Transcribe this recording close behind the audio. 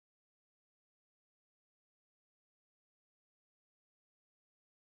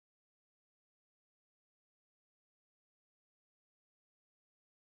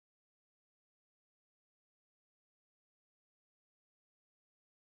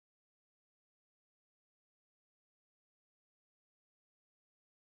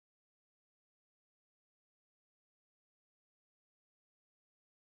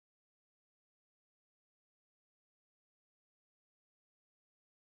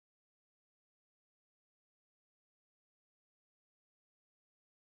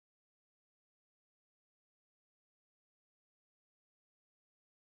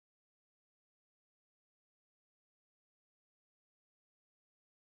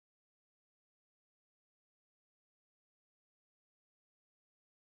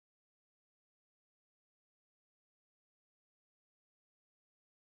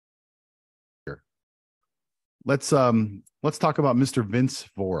Let's talk about Mr. Vince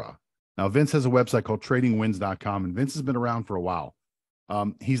Vora. Now, Vince has a website called tradingwins.com, and Vince has been around for a while.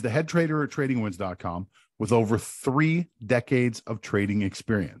 He's the head trader at tradingwins.com with over 3 decades of trading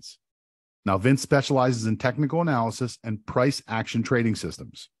experience. Now, Vince specializes in technical analysis and price action trading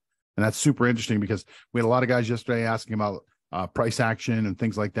systems. And that's super interesting because we had a lot of guys yesterday asking about price action and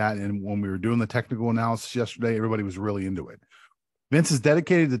things like that. And when we were doing the technical analysis yesterday, everybody was really into it. Vince is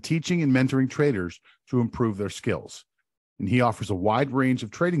dedicated to teaching and mentoring traders to improve their skills. And he offers a wide range of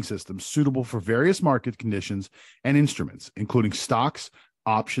trading systems suitable for various market conditions and instruments, including stocks,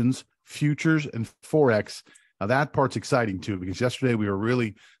 options, futures, and forex. Now, that part's exciting too, because yesterday we were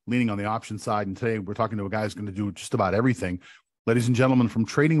really leaning on the option side, and today we're talking to a guy who's going to do just about everything. Ladies and gentlemen, from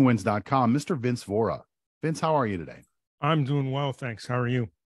tradingwins.com, Mr. Vince Vora. Vince, how are you today? I'm doing well, thanks. How are you?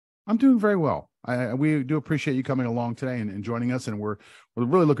 I'm doing very well. We do appreciate you coming along today and joining us, and we're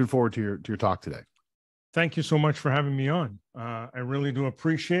really looking forward to your talk today. Thank you so much for having me on. I really do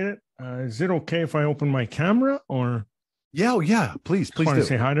appreciate it. Is it okay if I open my camera or? Yeah, please do.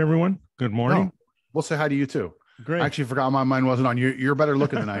 Say hi to everyone. Good morning. No, we'll say hi to you too. Great. I actually forgot my mind wasn't on. You're better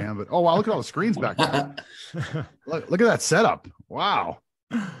looking than I am, but oh wow, look at all the screens back there. look at that setup. Wow.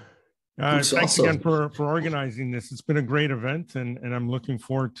 Thanks again for organizing this. It's been a great event, and I'm looking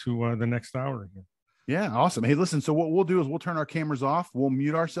forward to the next hour again. Yeah, awesome. Hey, listen, so what we'll do is we'll turn our cameras off. We'll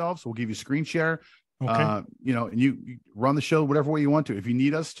mute ourselves. We'll give you screen share. Okay. And you run the show whatever way you want to. If you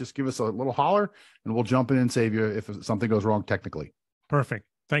need us, just give us a little holler, and we'll jump in and save you if something goes wrong technically. Perfect.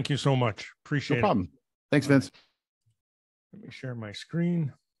 Thank you so much. Appreciate it. No problem. Thanks, Vince. Let me share my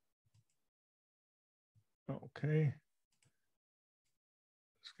screen. Okay.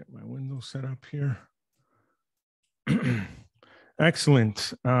 Let's get my window set up here.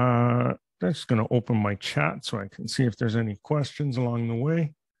 Excellent. I'm just going to open my chat so I can see if there's any questions along the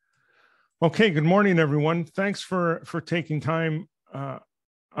way. Okay, good morning, everyone. Thanks for taking time out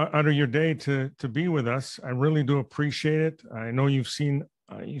of your day to be with us. I really do appreciate it. I know you've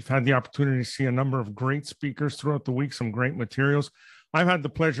had the opportunity to see a number of great speakers throughout the week, some great materials. I've had the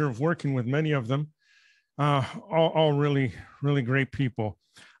pleasure of working with many of them, all really, really great people.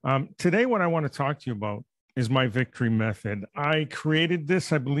 Today, what I want to talk to you about is my victory method. I created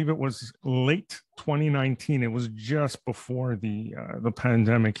this, I believe it was late 2019. It was just before the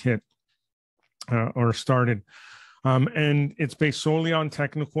pandemic hit. Or started. And it's based solely on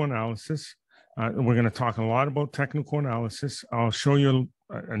technical analysis. We're going to talk a lot about technical analysis. I'll show you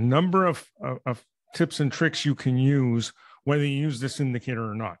a number of tips and tricks you can use, whether you use this indicator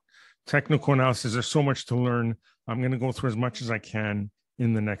or not. Technical analysis, there's so much to learn. I'm going to go through as much as I can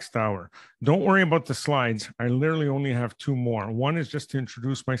in the next hour. Don't worry about the slides. I literally only have 2 more. One is just to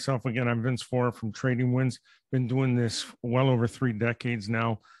introduce myself. Again, I'm Vince Vora from Trading Wins. Been doing this well over 3 decades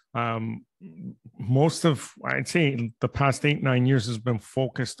now. Most of, I'd say, the past 8-9 years has been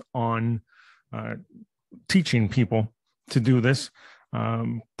focused on teaching people to do this.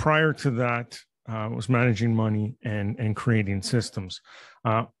 Prior to that, was managing money and creating systems.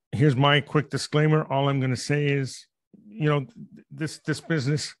 Here's my quick disclaimer. All I'm going to say is, this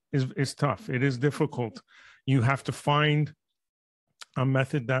business is tough. It is difficult. You have to find a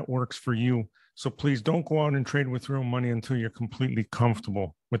method that works for you. So please don't go out and trade with your own money until you're completely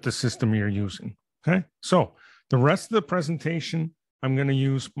comfortable with the system you're using. Okay. So the rest of the presentation, I'm going to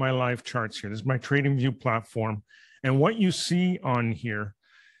use my live charts here. This is my TradingView platform. And what you see on here,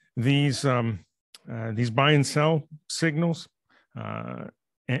 these buy and sell signals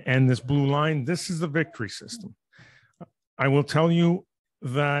and this blue line, this is the victory system. I will tell you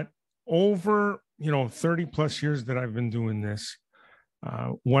that over 30 plus years that I've been doing this,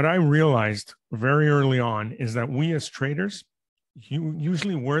 what I realized very early on is that we as traders,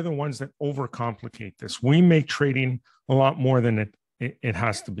 usually we're the ones that overcomplicate this. We make trading a lot more than it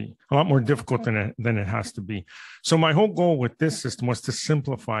has to be, a lot more difficult than it has to be. So my whole goal with this system was to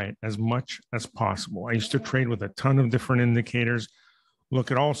simplify it as much as possible. I used to trade with a ton of different indicators,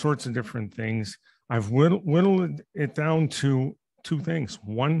 look at all sorts of different things. I've whittled it down to 2 things: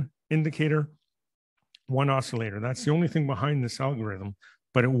 one indicator, one oscillator. That's the only thing behind this algorithm,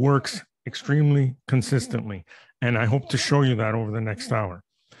 but it works extremely consistently. And I hope to show you that over the next hour.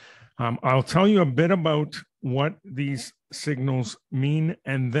 I'll tell you a bit about what these signals mean,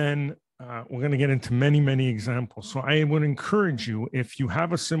 and then we're going to get into many, many examples. So I would encourage you, if you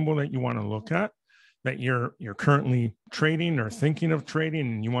have a symbol that you want to look at, that you're currently trading or thinking of trading,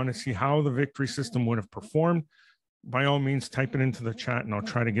 and you want to see how the victory system would have performed, by all means, type it into the chat, and I'll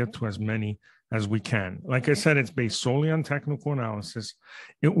try to get to as many as we can. Like I said, it's based solely on technical analysis.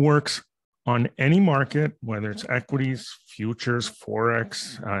 It works on any market, whether it's equities, futures,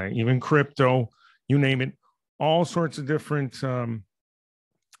 forex, even crypto, you name it. all sorts of different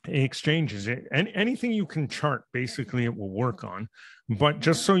exchanges. And anything you can chart, basically, it will work on. But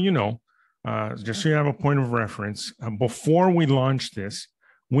just so you know, just so you have a point of reference, before we launched this,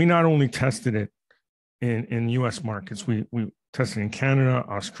 we not only tested it in U.S. markets, we tested in Canada,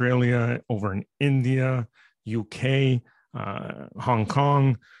 Australia, over in India, UK, Hong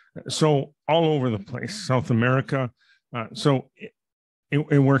Kong, so all over the place, South America. So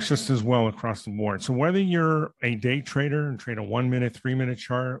it works just as well across the board. So whether you're a day trader and trade a 1 minute, 3 minute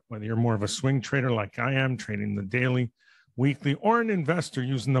chart, whether you're more of a swing trader like I am, trading the daily, weekly, or an investor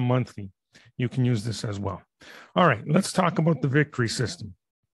using the monthly, you can use this as well. All right, let's talk about the victory system.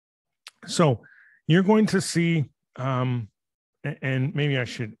 So you're going to see, and maybe I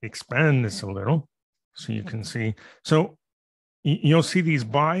should expand this a little so you can see. So you'll see these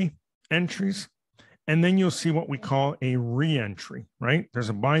buy entries, and then you'll see what we call a re-entry, right? There's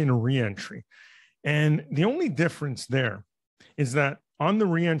a buy and a re-entry. And the only difference there is that on the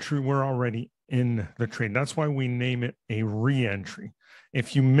re-entry, we're already in the trade. That's why we name it a re-entry.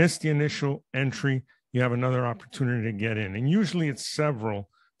 If you miss the initial entry, you have another opportunity to get in. And usually it's several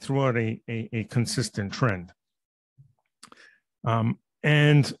throughout a consistent trend.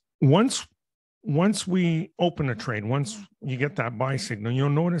 And once we open a trade, once you get that buy signal, you'll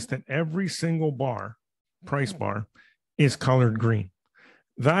notice that every single price bar, is colored green.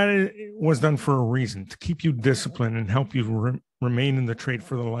 That was done for a reason, to keep you disciplined and help you remain in the trade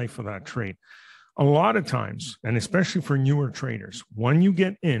for the life of that trade. A lot of times, and especially for newer traders, when you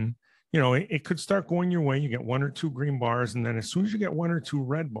get in, it could start going your way. You get 1 or 2 green bars, and then as soon as you get 1 or 2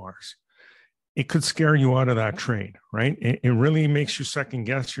 red bars, it could scare you out of that trade, right? It really makes you second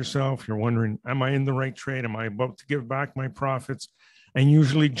guess yourself. You're wondering, am I in the right trade? Am I about to give back my profits? And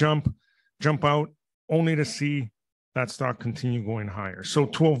usually jump out only to see that stock continue going higher. So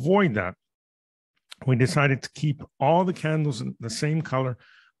to avoid that, we decided to keep all the candles in the same color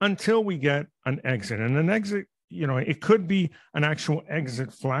until we get an exit. And an exit, it could be an actual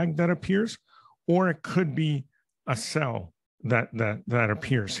exit flag that appears, or it could be a sell that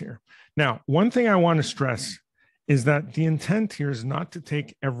appears here. Now, one thing I want to stress is that the intent here is not to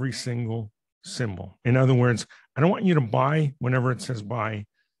take every single symbol. In other words, I don't want you to buy whenever it says buy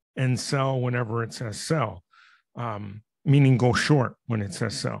and sell whenever it says sell, meaning go short when it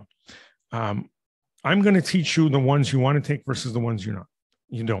says sell. I'm going to teach you the ones you want to take versus the ones you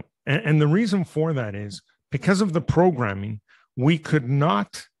don't. And the reason for that is because of the programming, we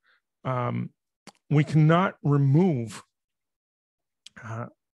cannot remove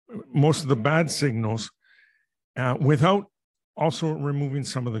most of the bad signals without also removing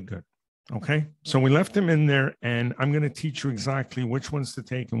some of the good. Okay, so we left them in there, and I'm going to teach you exactly which ones to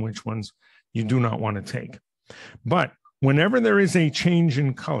take and which ones you do not want to take. But whenever there is a change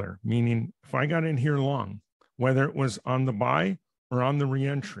in color, meaning if I got in here long, whether it was on the buy or on the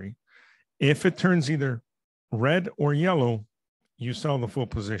reentry, if it turns either red or yellow, you sell the full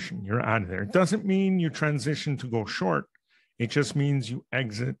position. You're out of there. It doesn't mean you transition to go short. It just means you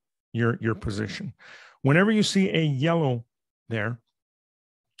exit your position. Whenever you see a yellow there,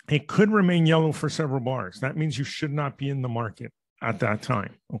 it could remain yellow for several bars. That means you should not be in the market at that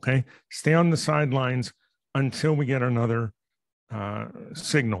time, okay? Stay on the sidelines until we get another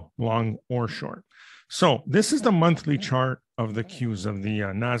signal, long or short. So this is the monthly chart of the Qs of the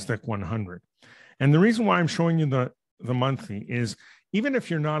NASDAQ 100. And the reason why I'm showing you the monthly is even if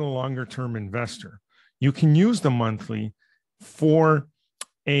you're not a longer term investor, you can use the monthly for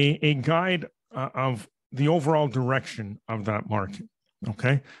a guide of the overall direction of that market.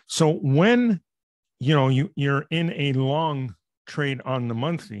 Okay. So when you're in a long trade on the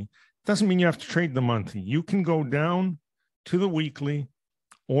monthly, doesn't mean you have to trade the monthly. You can go down to the weekly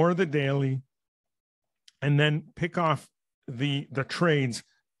or the daily and then pick off the trades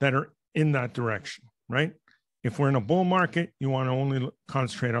that are in that direction, right? If we're in a bull market, you want to only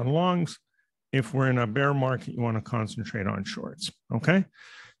concentrate on longs. If we're in a bear market, you want to concentrate on shorts, okay?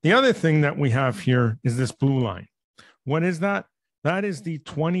 The other thing that we have here is this blue line. What is that? That is the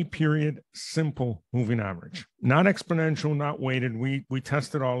 20-period simple moving average, not exponential, not weighted. We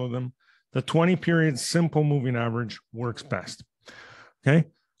tested all of them. The 20-period simple moving average works best, okay?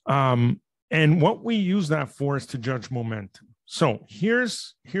 And what we use that for is to judge momentum. So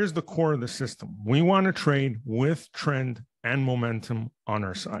here's the core of the system. We want to trade with trend and momentum on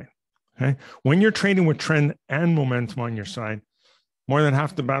our side, okay? When you're trading with trend and momentum on your side, more than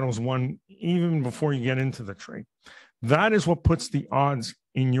half the battle is won even before you get into the trade. That is what puts the odds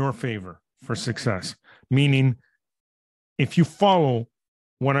in your favor for success. Meaning, if you follow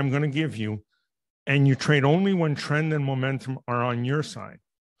what I'm going to give you and you trade only when trend and momentum are on your side,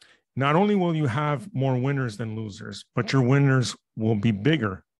 not only will you have more winners than losers, but your winners will be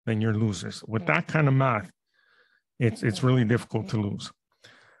bigger than your losers. With that kind of math, it's really difficult to lose.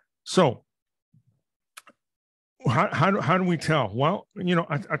 So how do we tell? Well,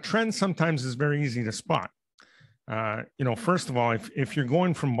 a trend sometimes is very easy to spot. First of all, if you're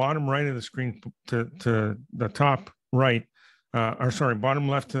going from bottom right of the screen to the top right, bottom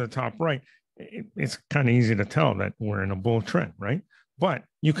left to the top right, it's kind of easy to tell that we're in a bull trend, right? But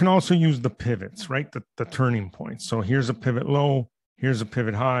you can also use the pivots, right? The turning points. So here's a pivot low, here's a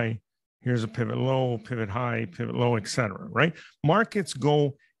pivot high, here's a pivot low, pivot high, pivot low, etc. Right? Markets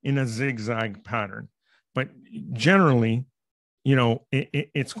go in a zigzag pattern, but generally,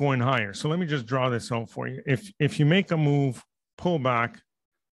 it's going higher. So let me just draw this out for you. If you make a move, pull back,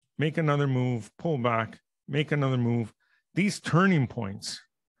 make another move, pull back, make another move, these turning points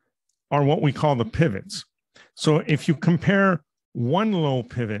are what we call the pivots. So if you compare one low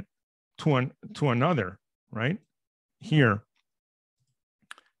pivot to another, right, here,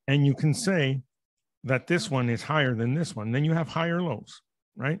 and you can say that this one is higher than this one, then you have higher lows,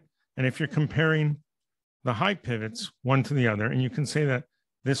 right? And if you're comparing the high pivots one to the other, and you can say that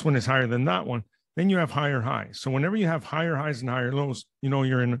this one is higher than that one, then you have higher highs. So whenever you have higher highs and higher lows,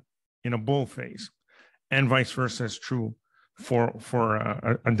 you're in a bull phase, and vice versa is true for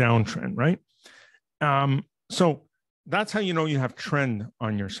a downtrend, right? So that's how you have trend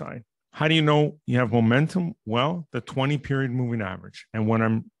on your side. How do you know you have momentum? Well, the 20-period moving average. And what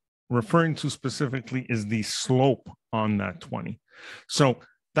I'm referring to specifically is the slope on that 20. So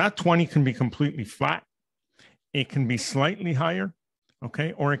that 20 can be completely flat. It can be slightly higher,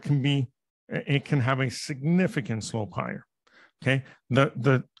 okay? Or it can have a significant slope higher, okay?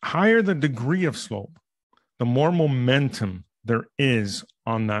 The higher the degree of slope, the more momentum there is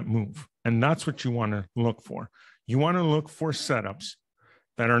on that move. And that's what you want to look for. You want to look for setups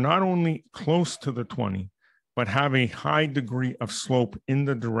that are not only close to the 20, but have a high degree of slope in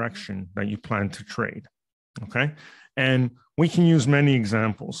the direction that you plan to trade, okay? And we can use many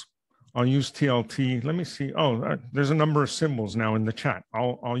examples. I'll use TLT. Let me see. Oh, there's a number of symbols now in the chat.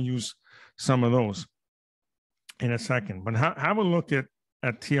 I'll use some of those in a second. But have a look at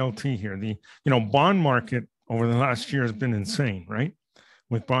TLT here. The bond market over the last year has been insane, right?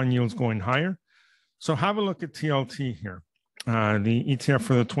 With bond yields going higher. So have a look at TLT here, the ETF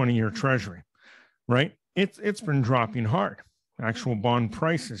for the 20-year Treasury, right? It's been dropping hard. Actual bond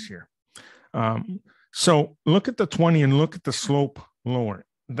prices here. So look at the 20 and look at the slope lower.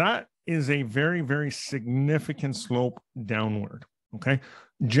 That is a very, very significant slope downward, okay?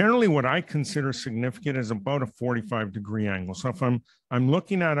 Generally, what I consider significant is about a 45-degree angle. So if I'm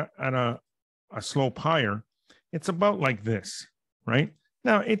looking at a slope higher, it's about like this, right?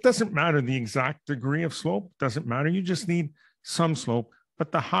 Now, it doesn't matter the exact degree of slope, doesn't matter. You just need some slope,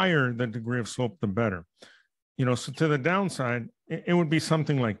 but the higher the degree of slope, the better. So to the downside, it would be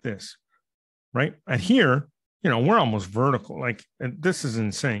something like this, right? And here, we're almost vertical. Like, this is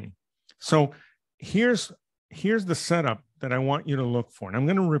insane. So here's the setup that I want you to look for. And I'm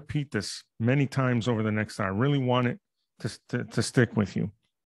going to repeat this many times over the next hour. I really want it to stick with you.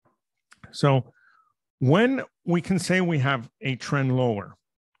 So when we can say we have a trend lower,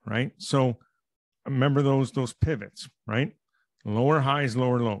 right? So remember those pivots, right? Lower highs,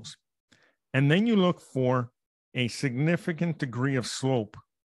 lower lows. And then you look for a significant degree of slope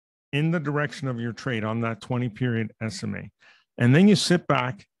in the direction of your trade on that 20-period SMA. And then you sit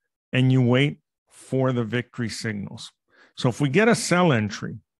back and you wait for the victory signals. So if we get a sell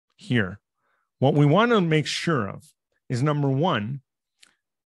entry here, what we want to make sure of is, number one,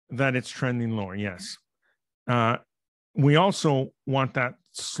 that it's trending lower. Yes. We also want that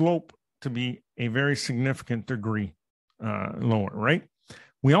slope to be a very significant degree lower, right?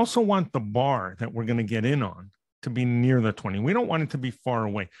 We also want the bar that we're going to get in on to be near the 20. We don't want it to be far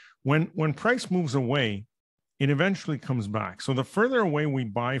away. When price moves away, it eventually comes back. So the further away we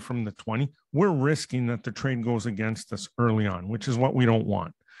buy from the 20, we're risking that the trade goes against us early on, which is what we don't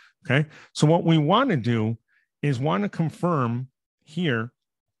want, okay? So what we want to do is want to confirm here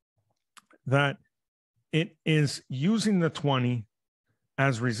that it is using the 20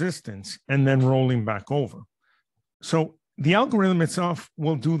 as resistance and then rolling back over. So the algorithm itself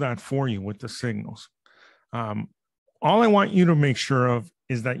will do that for you with the signals. All I want you to make sure of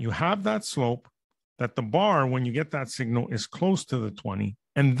is that you have that slope, that the bar, when you get that signal, is close to the 20.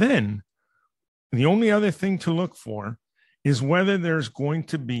 And then the only other thing to look for is whether there's going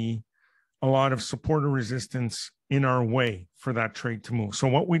to be a lot of support or resistance in our way for that trade to move. So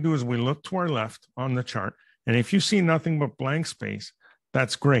what we do is we look to our left on the chart. And if you see nothing but blank space,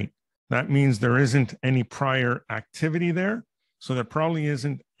 that's great. That means there isn't any prior activity there. So there probably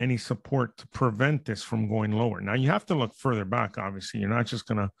isn't any support to prevent this from going lower. Now, you have to look further back, obviously. You're not just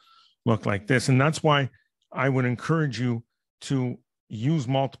going to look like this. And that's why I would encourage you to use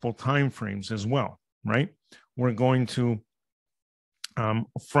multiple time frames as well, right? We're going to,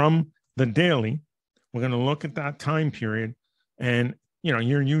 from the daily, we're going to look at that time period. And, you know,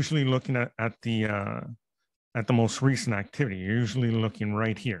 you're usually looking at the most recent activity. You're usually looking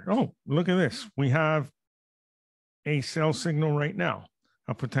right here. Oh, look at this. We have a sell signal right now,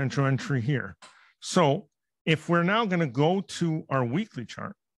 a potential entry here. So if we're now going to go to our weekly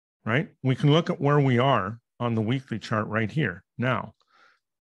chart, right, we can look at where we are on the weekly chart right here now.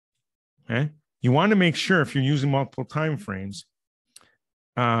 Okay. You want to make sure, if you're using multiple time frames,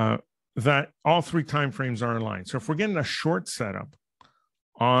 that all three time frames are aligned. So if we're getting a short setup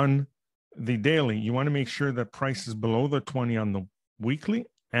on the daily, you want to make sure that price is below the 20 on the weekly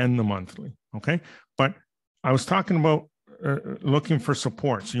and the monthly. Okay. But I was talking about looking for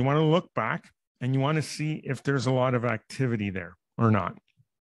support. So you want to look back and you want to see if there's a lot of activity there or not.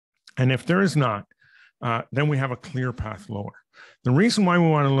 And if there is not, then we have a clear path lower. The reason why we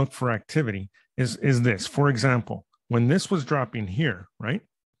want to look for activity is this. For example, when this was dropping here, right,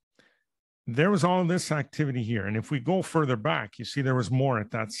 there was all this activity here. And if we go further back, you see there was more at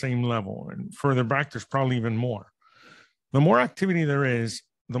that same level. And further back, there's probably even more. The more activity there is,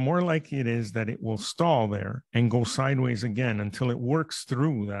 the more likely it is that it will stall there and go sideways again until it works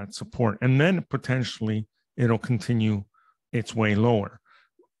through that support. And then potentially it'll continue its way lower.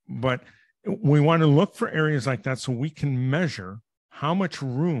 But we want to look for areas like that so we can measure how much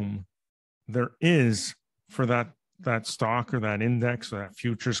room there is for that stock or that index or that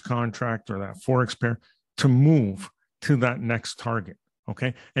futures contract or that forex pair to move to that next target.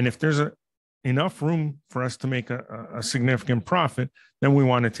 Okay. And if there's enough room for us to make a significant profit, then we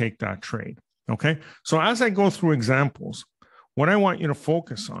want to take that trade. Okay. So as I go through examples, what I want you to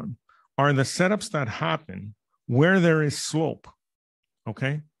focus on are the setups that happen where there is slope.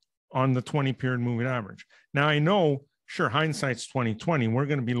 Okay. On the 20-period moving average. Now I know, sure, hindsight's 2020. We're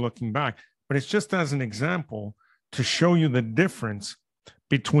going to be looking back, but it's just as an example to show you the difference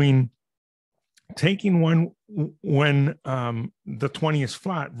between taking one when the 20 is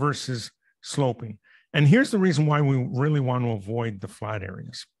flat versus sloping. And here's the reason why we really want to avoid the flat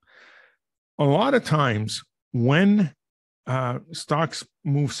areas. A lot of times when stocks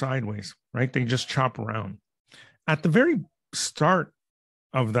move sideways, right, they just chop around. At the very start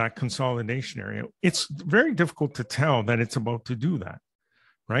of that consolidation area, it's very difficult to tell that it's about to do that,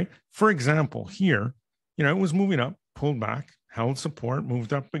 right? For example, here, you know, it was moving up, pulled back, held support,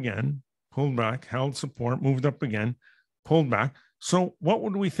 moved up again, pulled back, held support, moved up again, pulled back. So what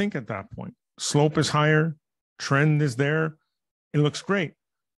would we think at that point? Slope is higher, trend is there, it looks great.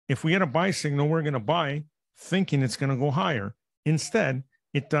 If we get a buy signal, we're going to buy thinking it's going to go higher. Instead,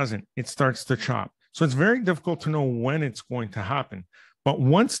 it doesn't. It starts to chop. So it's very difficult to know when it's going to happen. But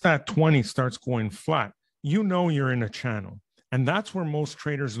once that 20 starts going flat, you know you're in a channel. And that's where most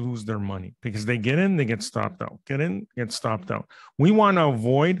traders lose their money because they get in, they get stopped out, get in, get stopped out. We want to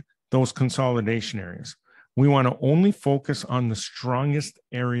avoid those consolidation areas. We want to only focus on the strongest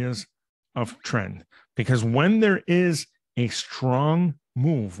areas of trend because when there is a strong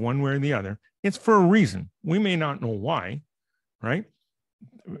move one way or the other, it's for a reason. We may not know why, right?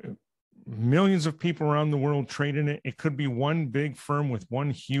 Millions of people around the world trade in it. It could be one big firm with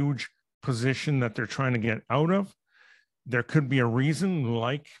one huge position that they're trying to get out of. There could be a reason,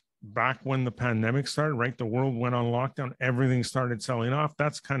 like back when the pandemic started, right? The world went on lockdown, everything started selling off.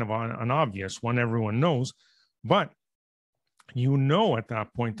 That's kind of an obvious one, everyone knows. But you know at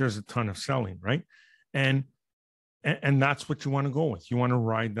that point, there's a ton of selling, right? And that's what you want to go with. You want to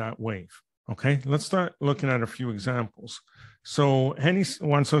ride that wave. Okay, let's start looking at a few examples. So Henny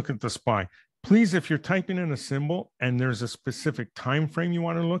wants to look at the SPY. Please, if you're typing in a symbol and there's a specific time frame you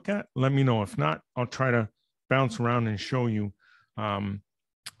want to look at, let me know. If not, I'll try to bounce around and show you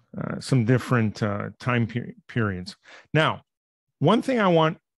some different time periods. Now, one thing I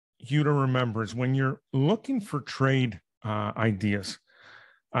want you to remember is when you're looking for trade ideas,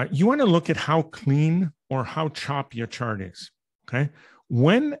 you want to look at how clean or how choppy a chart is. Okay,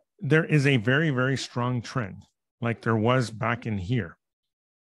 when there is a very, very strong trend, like there was back in here,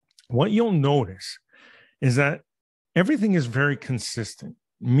 what you'll notice is that everything is very consistent,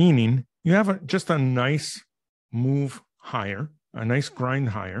 meaning you have just a nice move higher, a nice grind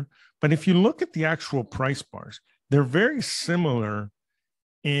higher. But if you look at the actual price bars, they're very similar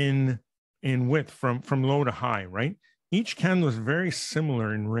in width from low to high, right? Each candle is very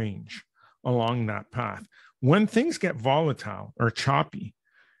similar in range along that path. When things get volatile or choppy,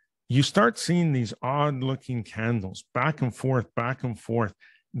 you start seeing these odd looking candles back and forth,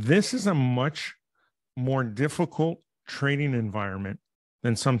 This is a much more difficult trading environment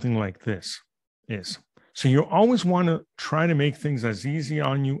than something like this is. So you always want to try to make things as easy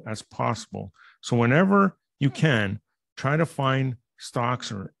on you as possible. So whenever you can, try to find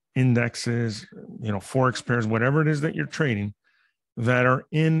stocks or indexes, forex pairs, whatever it is that you're trading, that are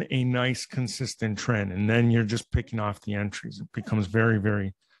in a nice consistent trend. And then you're just picking off the entries. It becomes very,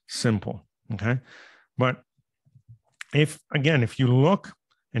 very simple. Okay. But if you look,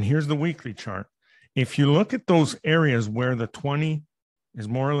 and here's the weekly chart, if you look at those areas where the 20 is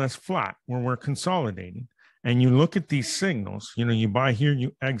more or less flat, where we're consolidating, and you look at these signals, you buy here,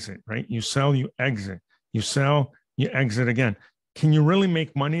 you exit, right? You sell, you exit, you sell, you exit again. Can you really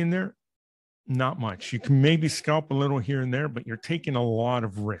make money in there? Not much. You can maybe scalp a little here and there, but you're taking a lot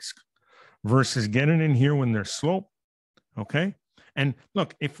of risk versus getting in here when there's slope. Okay. And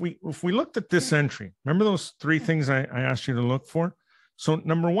look, if we looked at this entry, remember those three things I asked you to look for? So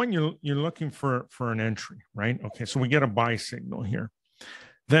number one, you're looking for an entry, right? Okay, so we get a buy signal here.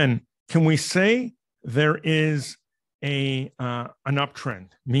 Then can we say there is an uptrend,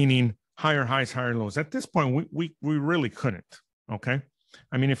 meaning higher highs, higher lows? At this point, we really couldn't. Okay,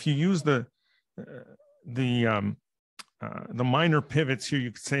 I mean, if you use the minor pivots here,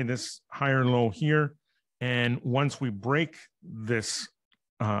 you could say this higher low here, and once we break this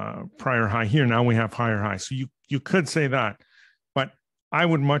prior high here, now we have higher high. So you could say that, but I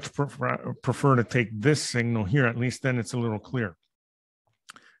would much prefer to take this signal here. At least then it's a little clear.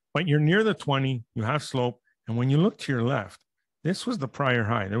 But you're near the 20, you have slope. And when you look to your left, this was the prior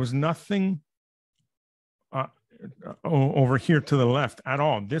high. There was nothing over here to the left at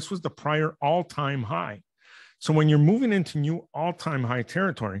all. This was the prior all-time high. So when you're moving into new all-time high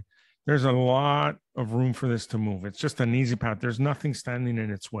territory, there's a lot of room for this to move. It's just an easy path. There's nothing standing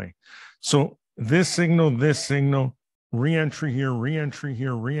in its way. So this signal, re-entry here, re-entry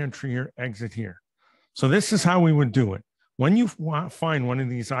here, re-entry here, exit here. So this is how we would do it. When you find one of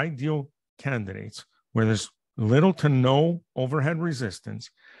these ideal candidates where there's little to no overhead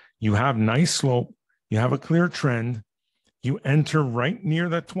resistance, you have nice slope, you have a clear trend, you enter right near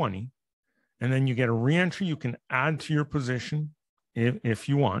that 20, and then you get a re-entry. You can add to your position if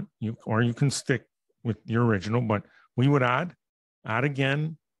you want, or you can stick with your original, but we would add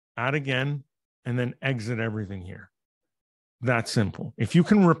again, and then exit everything here. That simple. If you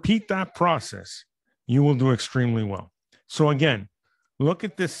can repeat that process, you will do extremely well. So again, look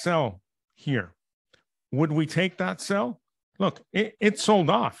at this sell here. Would we take that sell? Look, it sold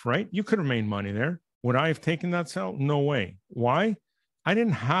off, right? You could have made money there. Would I have taken that sell? No way. Why? I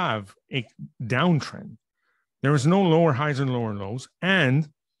didn't have a downtrend. There was no lower highs and lower lows, and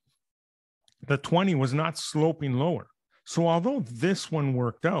the 20 was not sloping lower. So although this one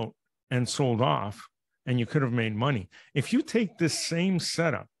worked out and sold off, and you could have made money, if you take this same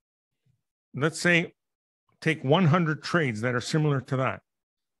setup, let's say take 100 trades that are similar to that,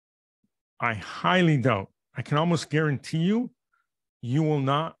 I highly doubt, I can almost guarantee you, you will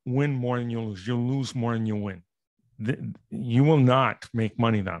not win more than you'll lose. You'll lose more than you'll win. You will not make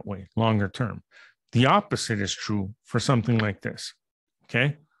money that way longer term. The opposite is true for something like this.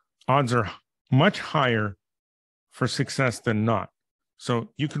 Okay. Odds are much higher for success than not. So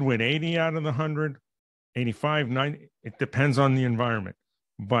you could win 80 out of the 100, 85, 90. It depends on the environment,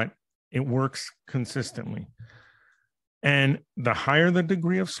 but it works consistently. And the higher the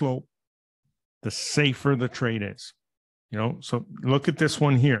degree of slope, the safer the trade is. So look at this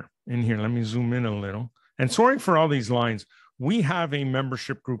one here. In here, let me zoom in a little. And sorry for all these lines. We have a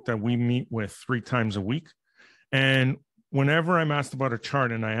membership group that we meet with 3 times a week. And whenever I'm asked about a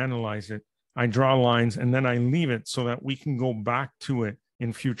chart and I analyze it, I draw lines and then I leave it so that we can go back to it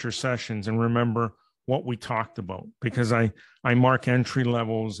in future sessions and remember what we talked about, because I mark entry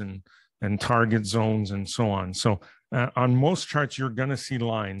levels and target zones and so on. So on most charts, you're going to see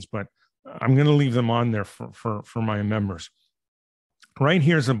lines, but I'm going to leave them on there for my members. Right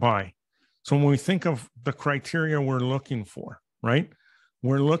here's a buy. So when we think of the criteria we're looking for, right?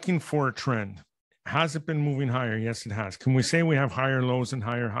 We're looking for a trend. Has it been moving higher? Yes, it has. Can we say we have higher lows and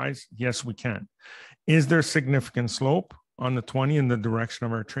higher highs? Yes, we can. Is there significant slope on the 20 in the direction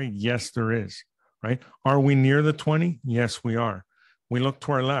of our trade? Yes, there is, right? Are we near the 20? Yes, we are. We look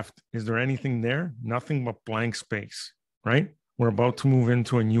to our left. Is there anything there? Nothing but blank space, right? We're about to move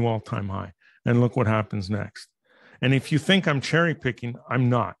into a new all-time high. And look what happens next. And if you think I'm cherry picking, I'm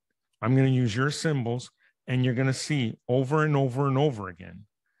not. I'm going to use your symbols, and you're going to see over and over and over again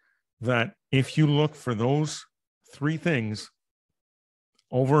that if you look for those 3 things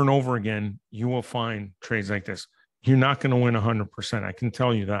over and over again, you will find trades like this. You're not going to win 100%. I can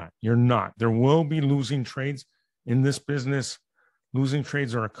tell you that. You're not. There will be losing trades in this business Losing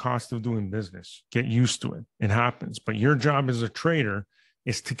trades are a cost of doing business. Get used to it. It happens. But your job as a trader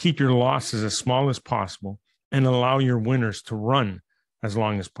is to keep your losses as small as possible and allow your winners to run as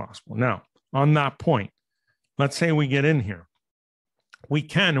long as possible. Now, on that point, let's say we get in here. We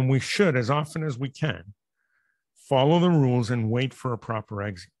can and we should, as often as we can, follow the rules and wait for a proper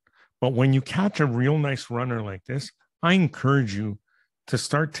exit. But when you catch a real nice runner like this, I encourage you to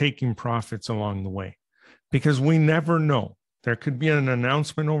start taking profits along the way, because we never know. There could be an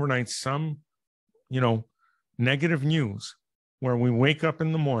announcement overnight, some, negative news where we wake up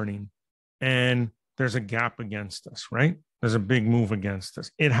in the morning and there's a gap against us, right? There's a big move against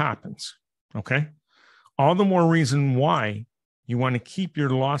us. It happens, okay? All the more reason why you want to keep your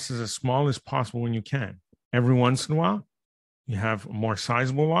losses as small as possible when you can. Every once in a while, you have a more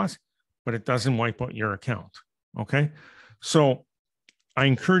sizable loss, but it doesn't wipe out your account, okay? So I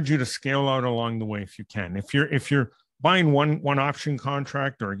encourage you to scale out along the way if you can. If you're buying one option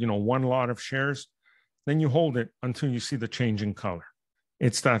contract or one lot of shares, then you hold it until you see the change in color.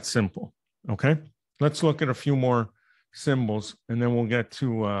 It's that simple. Okay. Let's look at a few more symbols and then we'll get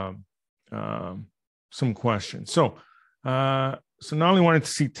to some questions. So Sonali wanted to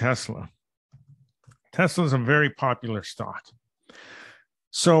see Tesla. Tesla is a very popular stock.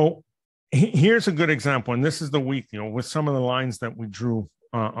 So here's a good example, and this is the weekly, with some of the lines that we drew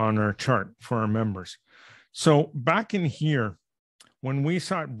on our chart for our members. So back in here, when we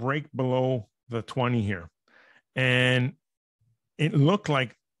saw it break below the 20 here, and it looked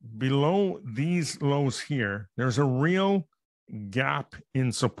like below these lows here, there's a real gap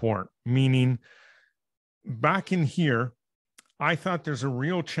in support, meaning back in here, I thought there's a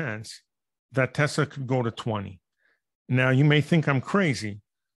real chance that Tesla could go to 20. Now, you may think I'm crazy,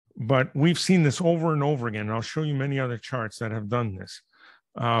 but we've seen this over and over again. And I'll show you many other charts that have done this.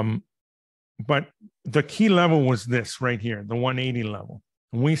 But the key level was this right here, the 180 level.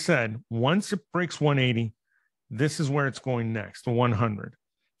 And we said, once it breaks 180, this is where it's going next, the 100,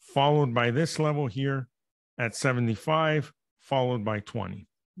 followed by this level here at 75, followed by 20,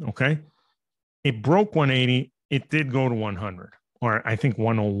 okay? It broke 180, it did go to 100, or I think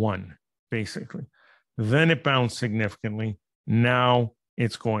 101, basically. Then it bounced significantly. Now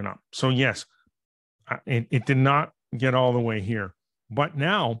it's going up. So yes, it did not get all the way here, but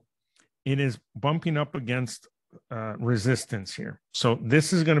now it is bumping up against resistance here. So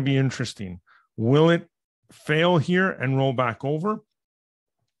this is going to be interesting. Will it fail here and roll back over?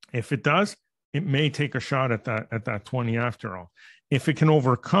 If it does, it may take a shot at that 20 after all. If it can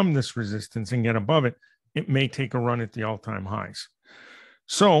overcome this resistance and get above it, it may take a run at the all-time highs.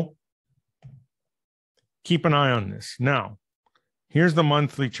 So keep an eye on this. Now, here's the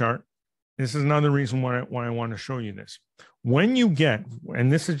monthly chart. This is another reason why I want to show you this. When you get,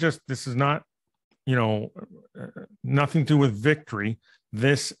 and this is not, nothing to do with victory.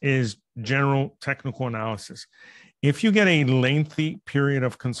 This is general technical analysis. If you get a lengthy period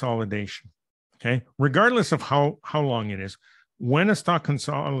of consolidation, okay, regardless of how long it is, when a stock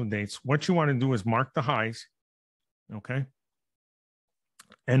consolidates, what you want to do is mark the highs, okay,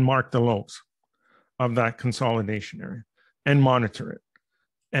 and mark the lows of that consolidation area and monitor it.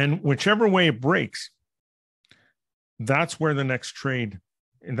 And whichever way it breaks, that's where the next trade,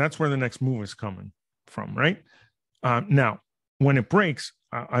 and that's where the next move is coming from, right? Now, when it breaks,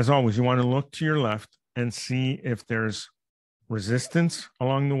 as always, you want to look to your left and see if there's resistance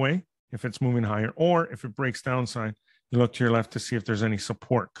along the way, if it's moving higher, or if it breaks downside, you look to your left to see if there's any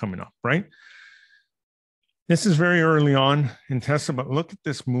support coming up, right? This is very early on in Tesla, but look at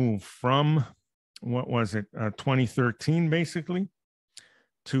this move from, what was it, 2013 basically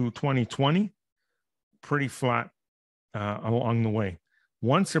to 2020, pretty flat along the way.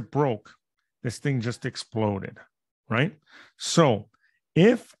 Once it broke, this thing just exploded, right? So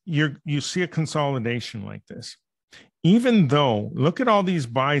if you see a consolidation like this, even though, look at all these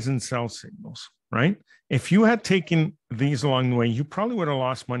buys and sell signals, right? If you had taken these along the way, you probably would have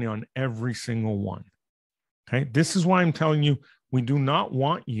lost money on every single one, okay? This is why I'm telling you, we do not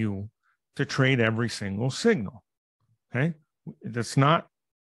want you to trade every single signal, okay? That's not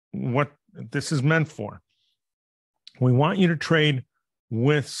what this is meant for. We want you to trade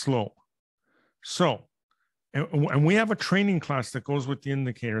with slope. So, and we have a training class that goes with the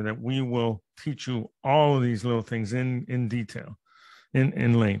indicator that we will teach you all of these little things in detail,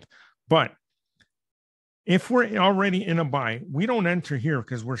 in length. But if we're already in a buy, we don't enter here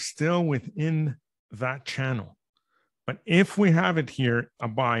because we're still within that channel. But if we have it here, a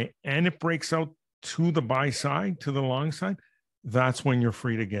buy, and it breaks out to the buy side, to the long side, that's when you're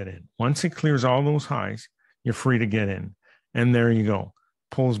free to get in. Once it clears all those highs, you're free to get in. And there you go.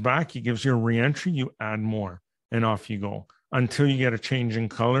 Pulls back, he gives you a re-entry, you add more, and off you go. until you get a change in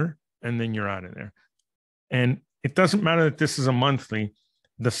color, and then you're out of there. And it doesn't matter that this is a monthly,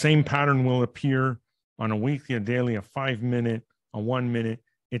 the same pattern will appear on a weekly, a daily, a 5-minute, a 1 minute.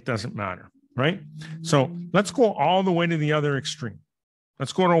 It doesn't matter, right? So let's go all the way to the other extreme.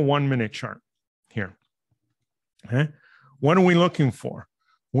 Let's go to a 1-minute chart here. Okay. What are we looking for?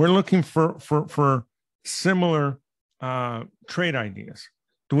 We're looking for similar trade ideas.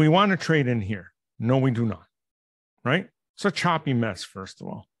 Do we want to trade in here? No, we do not, right? It's a choppy mess, first of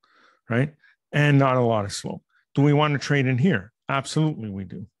all, right? And not a lot of slope. Do we want to trade in here? Absolutely, we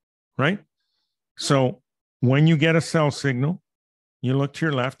do, right? So when you get a sell signal, you look to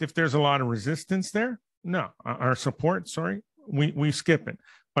your left. If there's a lot of resistance there, no, our support, sorry, we skip it.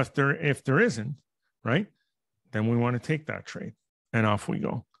 But if there isn't, right, then we want to take that trade and off we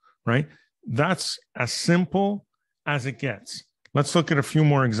go, right? That's as simple as it gets. Let's look at a few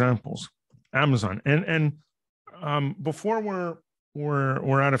more examples. Amazon. And before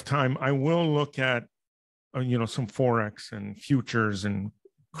we're out of time, I will look at some forex and futures and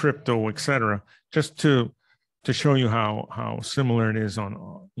crypto, etc., just to show you how similar it is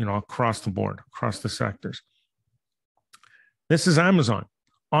on across the board, across the sectors. This is Amazon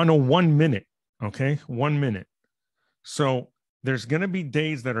on a 1 minute, okay, 1 minute. So there's going to be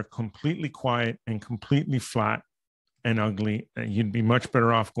days that are completely quiet and completely flat and ugly. You'd be much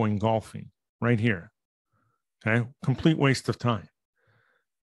better off going golfing right here. Okay, complete waste of time.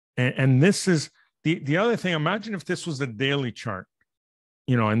 And this is the other thing. Imagine if this was a daily chart,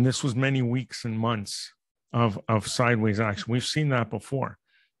 and this was many weeks and months of sideways action. We've seen that before.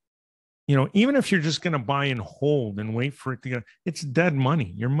 Even if you're just going to buy and hold and wait for it to get, it's dead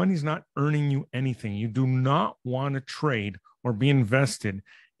money. Your money's not earning you anything. You do not want to trade or be invested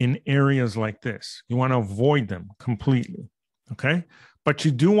in areas like this. You want to avoid them completely. Okay. But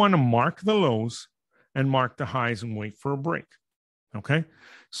you do want to mark the lows and mark the highs and wait for a break. Okay.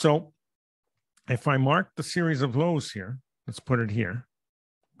 So if I mark the series of lows here, let's put it here.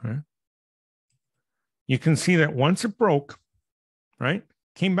 Okay. You can see that once it broke, right,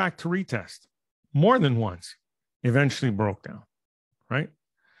 came back to retest more than once, eventually broke down, right?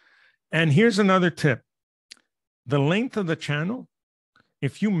 And here's another tip. The length of the channel,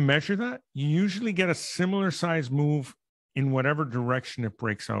 if you measure that, you usually get a similar size move in whatever direction it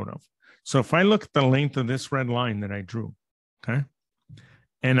breaks out of. So if I look at the length of this red line that I drew, okay,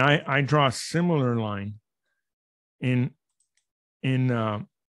 and I draw a similar line in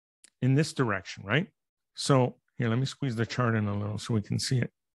this direction, right? So here, let me squeeze the chart in a little so we can see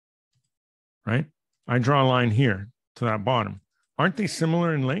it, right? I draw a line here to that bottom. Aren't they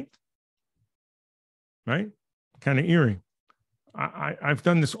similar in length? Right? Kind of eerie. I've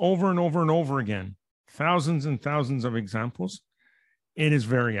done this over and over and over again, thousands and thousands of examples. It is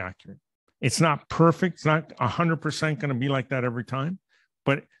very accurate. It's not perfect. It's not 100% going to be like that every time,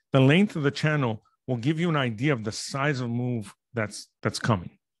 but the length of the channel will give you an idea of the size of move that's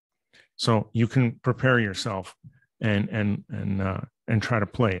coming. So you can prepare yourself and try to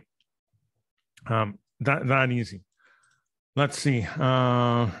play it. That easy. Let's see.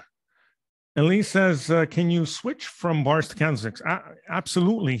 Elise says, can you switch from bars to candlesticks?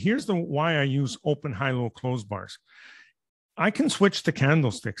 Absolutely. Here's why I use open, high, low, close bars. I can switch to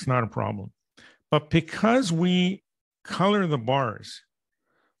candlesticks, not a problem. But because we color the bars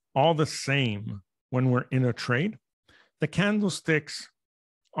all the same when we're in a trade, the candlesticks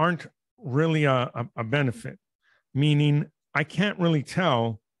aren't really a benefit, meaning I can't really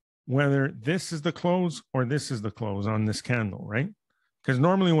tell whether this is the close or this is the close on this candle, right? Because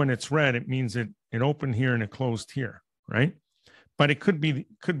normally when it's red, it means it opened here and it closed here, right? But it could be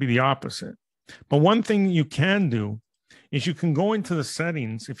the opposite. But one thing you can do is you can go into the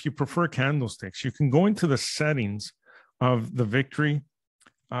settings. If you prefer candlesticks, you can go into the settings of the victory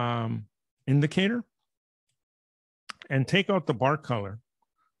indicator and take out the bar color.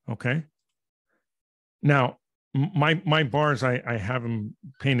 Okay. Now, my bars, I have them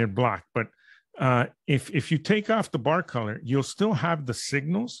painted black, but if you take off the bar color, you'll still have the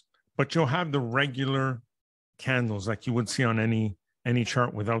signals, but you'll have the regular candles like you would see on any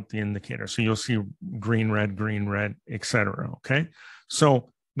chart without the indicator. So you'll see green, red, etc. Okay.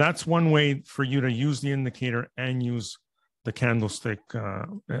 So that's one way for you to use the indicator and use the candlestick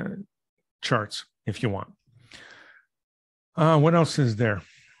charts if you want. What else is there?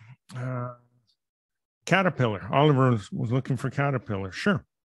 Caterpillar. Oliver was looking for Caterpillar. Sure.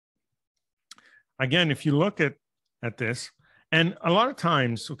 Again, if you look at this, and a lot of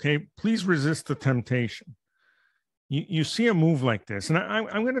times, okay, please resist the temptation. You see a move like this, and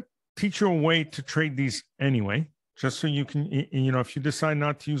I'm going to teach you a way to trade these anyway, just so you can, if you decide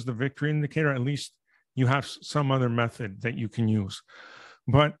not to use the victory indicator, at least you have some other method that you can use.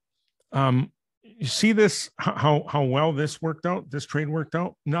 But you see this, how well this worked out, this trade worked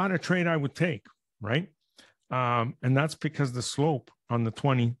out? Not a trade I would take, right? And that's because the slope on the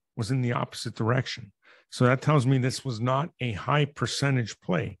 20 was in the opposite direction. So that tells me this was not a high percentage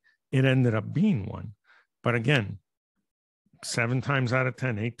play. It ended up being one. But again, 7 times out of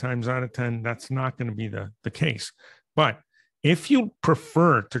 10, 8 times out of 10, that's not going to be the case. But if you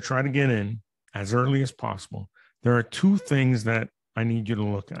prefer to try to get in as early as possible, there are 2 things that I need you to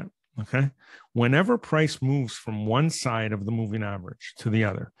look at. Okay. Whenever price moves from one side of the moving average to the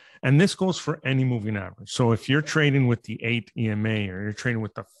other, and this goes for any moving average. So if you're trading with the 8 EMA or you're trading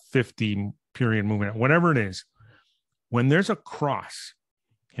with the 50 period moving average, whatever it is, when there's a cross,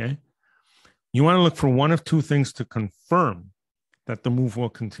 okay, you want to look for one of 2 things to confirm that the move will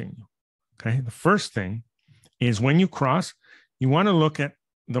continue. Okay. The first thing is when you cross, you want to look at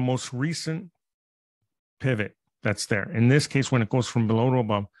the most recent pivot that's there. In this case, when it goes from below to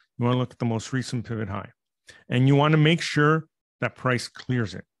above, you want to look at the most recent pivot high. And you want to make sure that price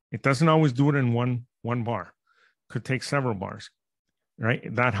clears it. It doesn't always do it in one bar. Could take several bars, right?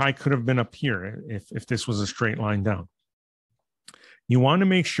 That high could have been up here if this was a straight line down. You want to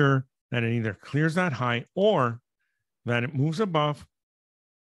make sure that it either clears that high or that it moves above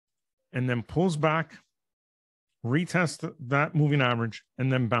and then pulls back, retests that moving average,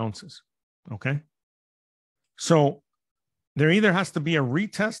 and then bounces. Okay. So there either has to be a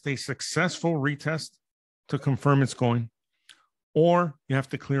retest, a successful retest to confirm it's going, or you have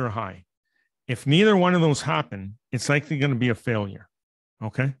to clear a high. If neither one of those happen, it's likely going to be a failure.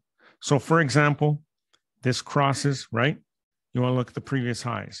 Okay. So for example, this crosses, right? You want to look at the previous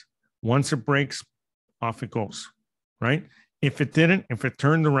highs. Once it breaks, off it goes, right? If it didn't, if it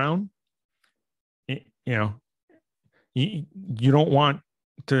turned around, you don't want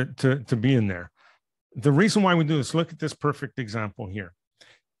to be in there. The reason why we do this, look at this perfect example here.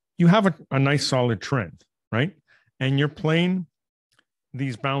 You have a nice solid trend, right? And you're playing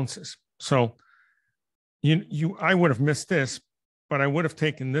these bounces. So I would have missed this, but I would have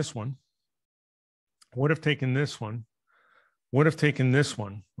taken this one, would have taken this one, would have taken this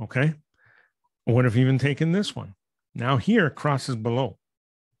one, okay? Would have even taken this one. Now here it crosses below,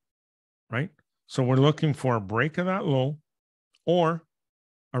 right? So we're looking for a break of that low or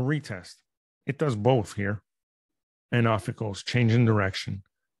a retest. It does both here, and off it goes, changing direction,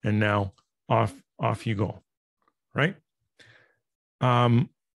 and now off you go, right?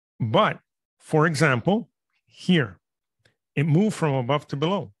 But for example, here it moved from above to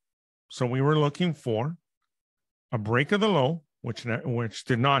below, so we were looking for a break of the low, which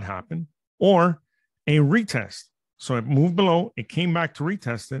did not happen, or a retest. So it moved below, it came back to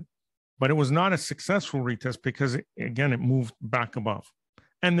retest it, but it was not a successful retest because it moved back above.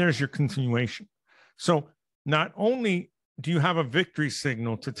 And there's your continuation. So not only do you have a victory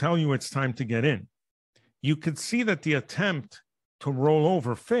signal to tell you it's time to get in, you could see that the attempt to roll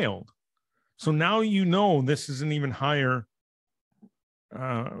over failed. So now you know this is an even higher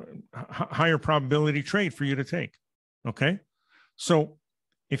probability trade for you to take. Okay. So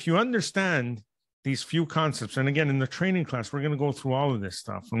if you understand these few concepts, and again, in the training class, we're going to go through all of this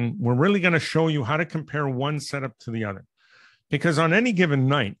stuff, and we're really going to show you how to compare one setup to the other. Because on any given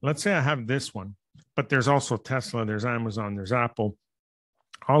night, let's say I have this one, but there's also Tesla, there's Amazon, there's Apple,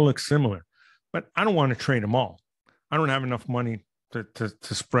 all look similar, but I don't want to trade them all. I don't have enough money to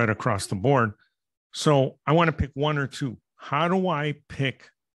spread across the board. So I want to pick one or two. How do I pick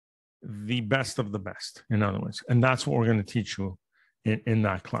the best of the best, in other words? And that's what we're going to teach you in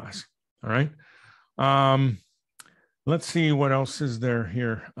that class. All right. Let's see what else is there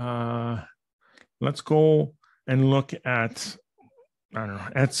here. Let's go and look at, I don't know,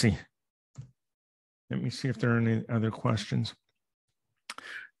 Etsy. Let me see if there are any other questions.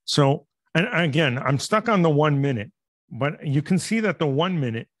 So, and again, I'm stuck on the 1 minute, but you can see that the 1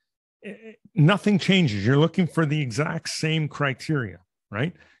 minute, nothing changes. You're looking for the exact same criteria,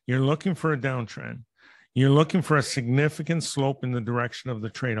 right? You're looking for a downtrend. You're looking for a significant slope in the direction of the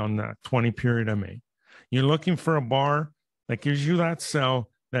trade on that 20 period MA. You're looking for a bar that gives you that sell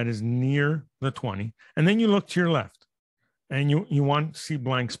that is near the 20. And then you look to your left and you want to see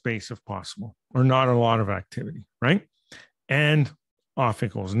blank space if possible, or not a lot of activity, right? And off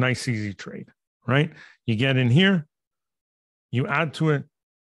it goes. Nice, easy trade, right? You get in here, you add to it,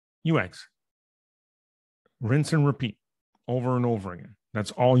 you exit. Rinse and repeat over and over again.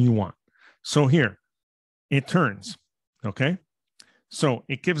 That's all you want. So here, it turns, okay? So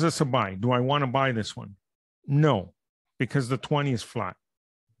it gives us a buy. Do I want to buy this one? No, because the 20 is flat.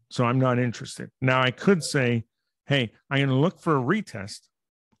 So I'm not interested. Now I could say, hey, I'm going to look for a retest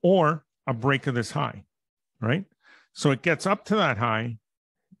or a break of this high, right? So it gets up to that high,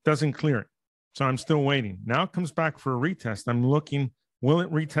 doesn't clear it. So I'm still waiting. Now it comes back for a retest. I'm looking, will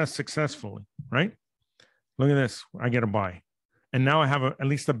it retest successfully, right? Look at this. I get a buy. And now I have at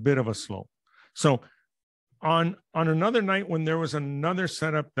least a bit of a slope. So on another night when there was another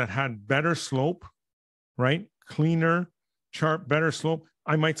setup that had better slope, right? Cleaner chart, better slope,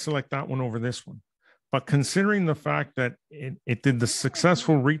 I might select that one over this one. But considering the fact that it did the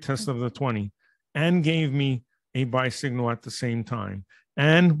successful retest of the 20 and gave me a buy signal at the same time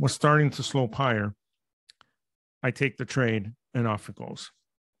and was starting to slope higher, I take the trade and off it goes.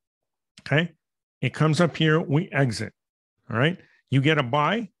 Okay. It comes up here, we exit. All right. You get a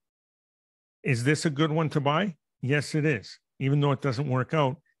buy. Is this a good one to buy? Yes, it is. Even though it doesn't work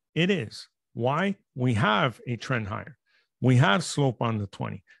out, it is. Why? We have a trend higher. We have slope on the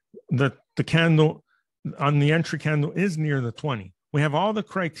 20. The candle on the entry candle is near the 20. We have all the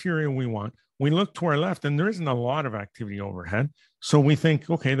criteria we want. We look to our left and there isn't a lot of activity overhead. So we think,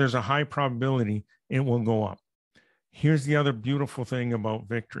 okay, there's a high probability it will go up. Here's the other beautiful thing about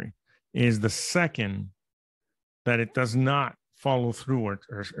victory is the second that it does not follow through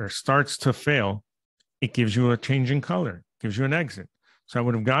or starts to fail, it gives you a change in color, gives you an exit. So I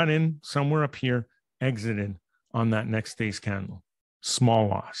would have got in somewhere up here, exited on that next day's candle. Small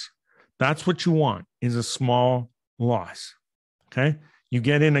loss. That's what you want, is a small loss. Okay. You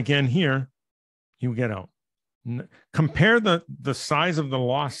get in again here, you get out. Compare the size of the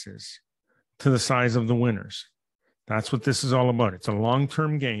losses to the size of the winners. That's what this is all about. It's a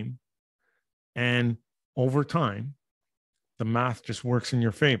long-term game. And over time, the math just works in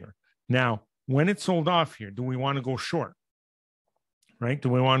your favor. Now, when it's sold off here, do we want to go short? Right? Do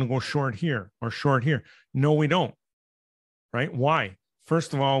we want to go short here or short here? No, we don't. Right? Why?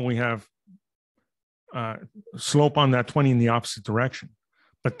 First of all, we have slope on that 20 in the opposite direction.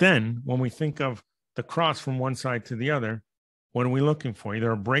 But then when we think of the cross from one side to the other, what are we looking for?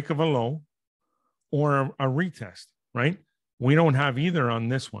 Either a break of a low or a retest, right? We don't have either on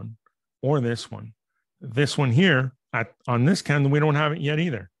this one or this one. This one here, on this candle, we don't have it yet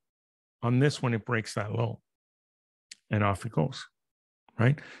either. On this one, it breaks that low and off it goes,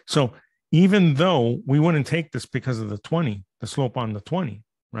 right? So even though we wouldn't take this because of the 20, the slope on the 20,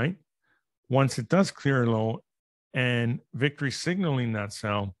 right? Once it does clear low and victory signaling that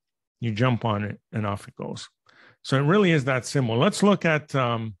sell, you jump on it and off it goes. So it really is that simple. Let's look at,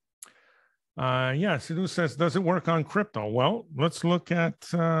 Sidhu says, does it work on crypto? Well, let's look at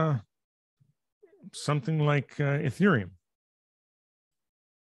something like Ethereum.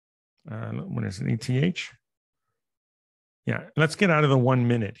 What is it, ETH? Yeah, let's get out of the 1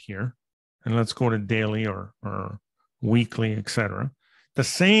 minute here and let's go to daily or weekly, etc. The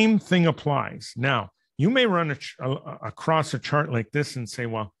same thing applies. Now, you may run across a chart like this and say,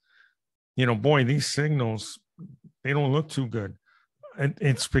 well, you know, boy, these signals, they don't look too good.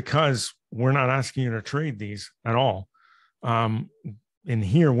 It's because we're not asking you to trade these at all. In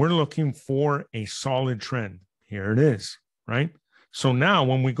here, we're looking for a solid trend. Here it is, right? So now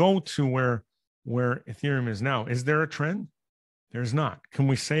when we go to where Ethereum is now, is there a trend? There's not. Can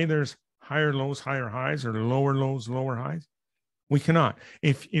we say there's higher lows, higher highs, or lower lows, lower highs? We cannot.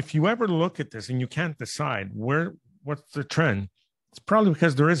 If you ever look at this and you can't decide what's the trend, it's probably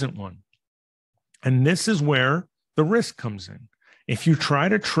because there isn't one. And this is where the risk comes in. If you try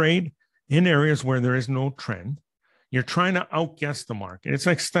to trade in areas where there is no trend, you're trying to outguess the market. It's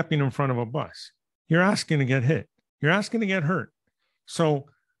like stepping in front of a bus. You're asking to get hit. You're asking to get hurt. So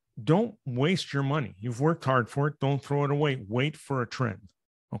don't waste your money. You've worked hard for it. Don't throw it away. Wait for a trend.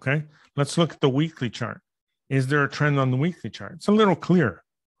 Okay. Let's look at the weekly chart. Is there a trend on the weekly chart? It's a little clearer,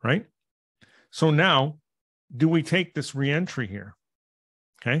 right? So now, do we take this re-entry here?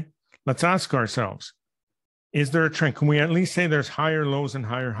 Okay. Let's ask ourselves, is there a trend? Can we at least say there's higher lows and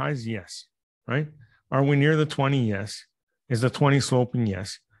higher highs? Yes. Right? Are we near the 20? Yes. Is the 20 sloping?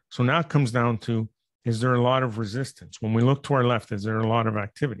 Yes. So now it comes down to, is there a lot of resistance? When we look to our left, is there a lot of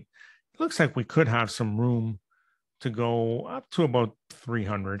activity? It looks like we could have some room to go up to about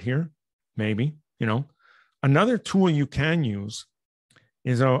 300 here, maybe, you know. Another tool you can use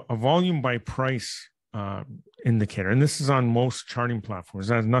is a volume by price indicator. And this is on most charting platforms.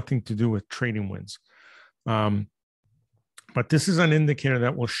 That has nothing to do with trading wins. But this is an indicator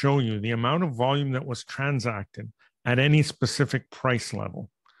that will show you the amount of volume that was transacted at any specific price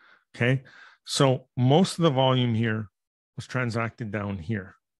level. Okay. So most of the volume here was transacted down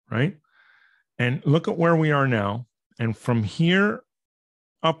here, right? And look at where we are now. And from here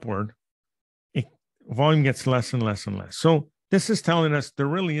upward, volume gets less and less and less. So this is telling us there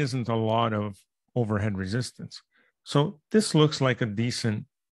really isn't a lot of overhead resistance. So this looks like a decent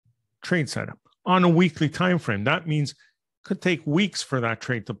trade setup on a weekly time frame. That means it could take weeks for that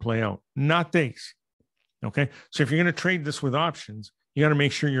trade to play out, not days. Okay. So if you're going to trade this with options, you got to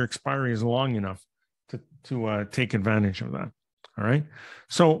make sure your expiry is long enough to take advantage of that. All right.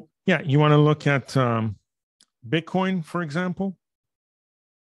 So yeah, you want to look at Bitcoin, for example.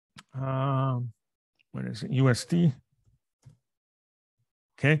 What is it? USD.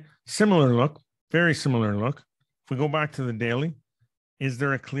 Okay. Similar look, very similar look. If we go back to the daily, is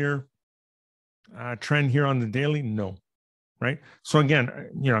there a clear trend here on the daily? No. Right. So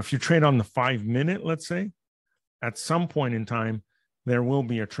again, if you trade on the 5-minute, let's say, at some point in time, there will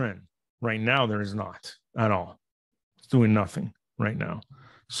be a trend. Right now, there is not at all. It's doing nothing right now.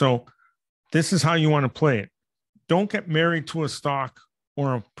 So this is how you want to play it. Don't get married to a stock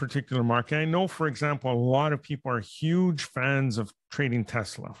or a particular market. I know, for example, a lot of people are huge fans of trading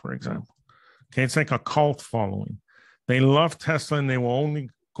Tesla, for example. Okay, it's like a cult following. They love Tesla and they will only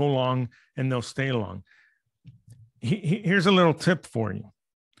go long and they'll stay long. Here's a little tip for you.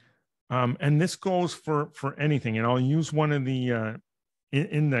 And this goes for anything. And I'll use one of the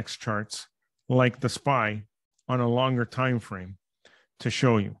index charts like the SPY on a longer time frame to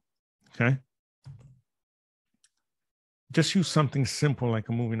show you. Okay. Just use something simple like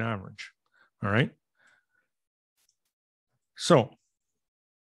a moving average. All right. So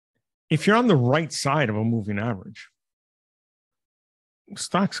if you're on the right side of a moving average,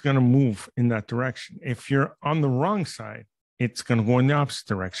 stock's going to move in that direction. If you're on the wrong side, it's going to go in the opposite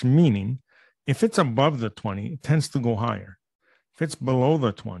direction, meaning if it's above the 20, it tends to go higher. If it's below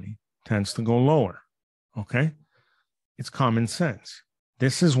the 20, it tends to go lower. Okay? It's common sense.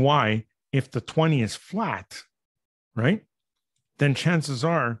 This is why if the 20 is flat, right, then chances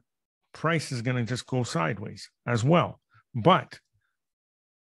are price is going to just go sideways as well. But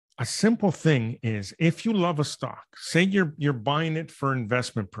a simple thing is, if you love a stock, say you're buying it for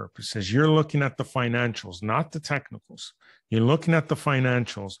investment purposes, you're looking at the financials, not the technicals. You're looking at the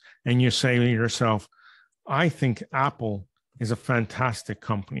financials and you say to yourself, I think Apple is a fantastic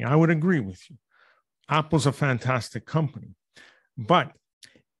company. I would agree with you. Apple's a fantastic company. But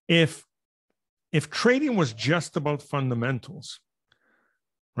if trading was just about fundamentals,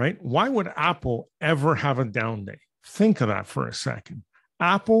 right? Why would Apple ever have a down day? Think of that for a second.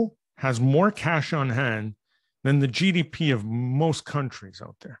 Apple has more cash on hand than the GDP of most countries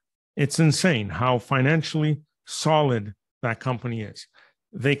out there. It's insane how financially solid that company is.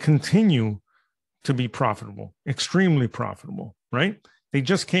 They continue to be profitable, extremely profitable, right? They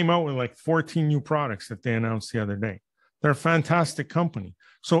just came out with like 14 new products that they announced the other day. They're a fantastic company.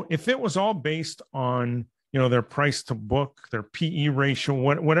 So if it was all based on, their price to book, their PE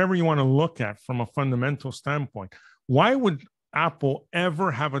ratio, whatever you want to look at from a fundamental standpoint, why would Apple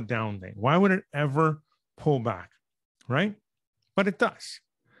ever have a down day? Why would it ever pull back, right? But it does.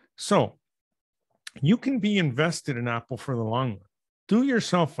 So you can be invested in Apple for the long run. Do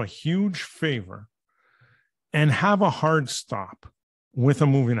yourself a huge favor and have a hard stop with a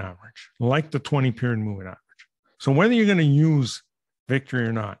moving average, like the 20-period moving average. So whether you're going to use Victory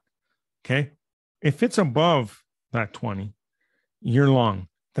or not, okay, if it's above that 20, you're long.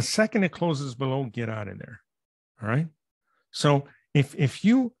 The second it closes below, get out of there. All right. So if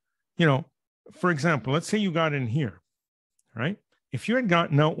you, for example, let's say you got in here, right? If you had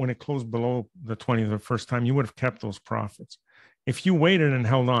gotten out when it closed below the 20 the first time, you would have kept those profits. If you waited and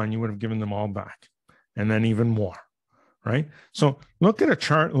held on, you would have given them all back and then even more, right? So look at a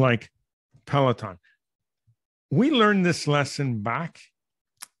chart like Peloton. We learned this lesson back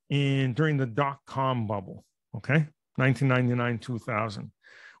during the dot-com bubble, okay? 1999, 2000,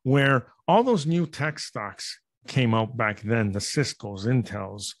 where all those new tech stocks came out back then, the Cisco's,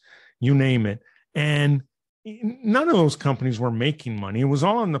 Intel's, you name it. And none of those companies were making money. It was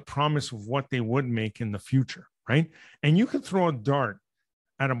all on the promise of what they would make in the future, right? And you could throw a dart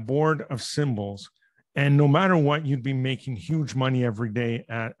at a board of symbols, and no matter what, you'd be making huge money every day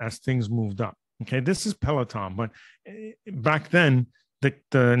as things moved up. Okay, this is Peloton, but back then, the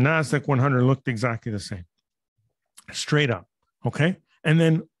NASDAQ 100 looked exactly the same, straight up, okay? And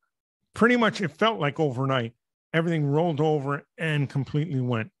then pretty much it felt like overnight, everything rolled over and completely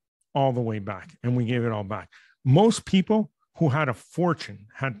went all the way back, and we gave it all back. Most people who had a fortune,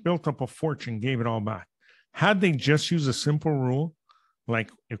 had built up a fortune, gave it all back. Had they just used a simple rule,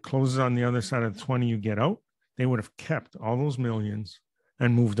 like it closes on the other side of the 20, you get out, they would have kept all those millions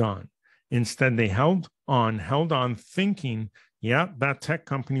and moved on. Instead, they held on thinking, yeah, that tech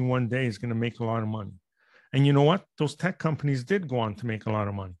company one day is going to make a lot of money. And you know what? Those tech companies did go on to make a lot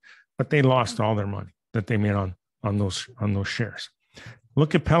of money, but they lost all their money that they made on those shares.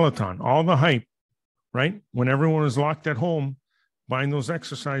 Look at Peloton, all the hype, right? When everyone was locked at home, buying those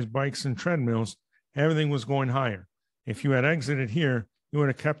exercise bikes and treadmills, everything was going higher. If you had exited here, you would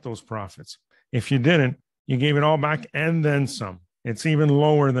have kept those profits. If you didn't, you gave it all back and then some. It's even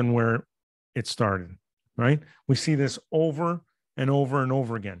lower than where it started, right? We see this over and over and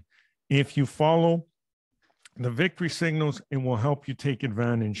over again. If you follow the victory signals, it will help you take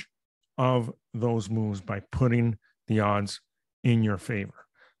advantage of those moves by putting the odds in your favor.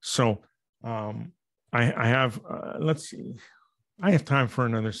 So I have, let's see, I have time for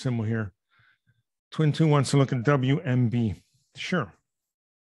another symbol here. Twin 2 wants to look at WMB. Sure.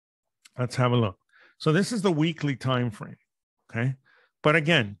 Let's have a look. So this is the weekly time frame, okay? But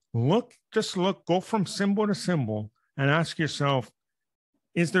again, just look, go from symbol to symbol and ask yourself,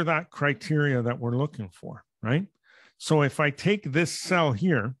 is there that criteria that we're looking for, right? So if I take this cell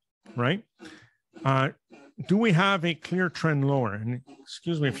here, right, do we have a clear trend lower? And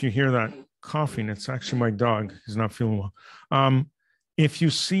excuse me if you hear that coughing, it's actually my dog. He's not feeling well. If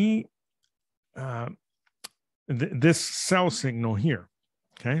you see this cell signal here,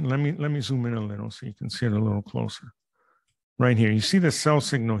 okay, let me zoom in a little so you can see it a little closer. Right here, you see the sell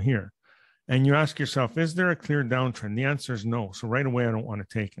signal here, and you ask yourself, is there a clear downtrend? The answer is no. So right away, I don't want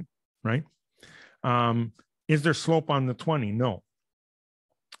to take it, right? Is there slope on the 20? No,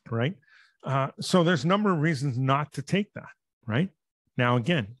 right? So there's a number of reasons not to take that, right? Now,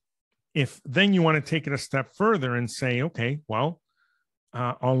 again, if then you want to take it a step further and say, okay, well,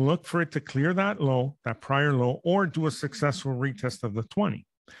 I'll look for it to clear that low, that prior low, or do a successful retest of the 20.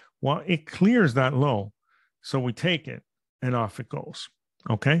 Well, it clears that low, so we take it and off it goes,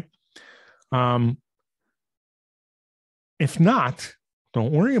 okay? If not,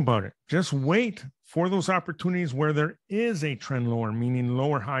 don't worry about it. Just wait for those opportunities where there is a trend lower, meaning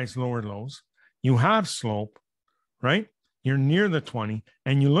lower highs, lower lows. You have slope, right? You're near the 20,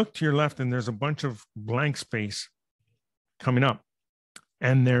 and you look to your left, and there's a bunch of blank space coming up.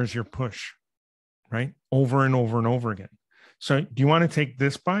 And there's your push, right? Over and over and over again. So do you want to take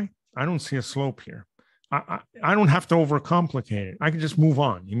this buy? I don't see a slope here. I don't have to overcomplicate it. I can just move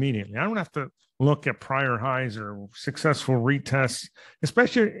on immediately. I don't have to look at prior highs or successful retests,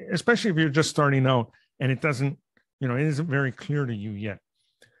 especially if you're just starting out and it isn't very clear to you yet.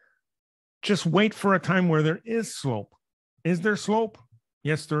 Just wait for a time where there is slope. Is there slope?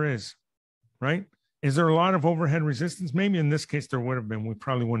 Yes, there is, right? Is there a lot of overhead resistance? Maybe in this case there would have been. We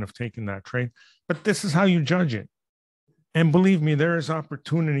probably wouldn't have taken that trade, but this is how you judge it. And believe me, there is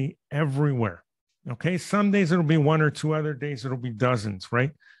opportunity everywhere. Okay, some days it'll be one or two, other days it'll be dozens, right?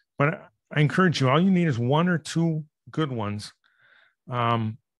 But I encourage you, all you need is one or two good ones.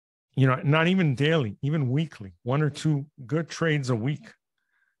 Not even daily, even weekly. One or two good trades a week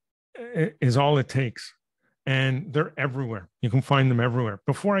is all it takes. And they're everywhere. You can find them everywhere.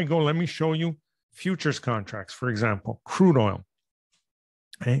 Before I go, let me show you futures contracts, for example, crude oil.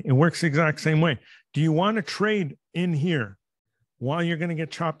 Okay? It works the exact same way. Do you want to trade in here while you're going to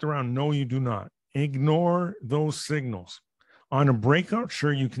get chopped around? No, you do not. Ignore those signals. On a breakout,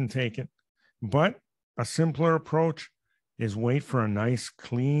 sure, you can take it. But a simpler approach is wait for a nice,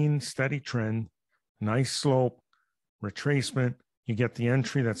 clean, steady trend, nice slope, retracement. You get the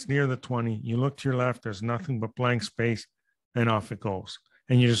entry that's near the 20. You look to your left, there's nothing but blank space, and off it goes.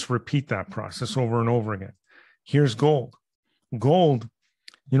 And you just repeat that process over and over again. Here's gold. Gold,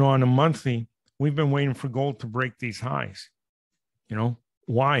 on a monthly, we've been waiting for gold to break these highs.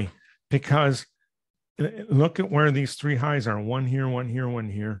 Why? Because look at where these three highs are. One here, one here, one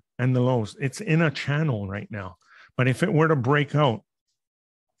here, and the lows. It's in a channel right now. But if it were to break out,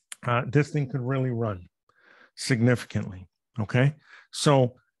 this thing could really run significantly. Okay?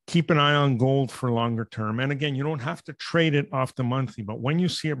 So keep an eye on gold for longer term. And again, you don't have to trade it off the monthly, but when you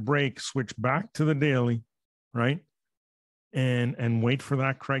see it break, switch back to the daily, right? And wait for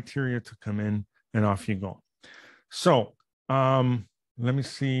that criteria to come in, and off you go. So let me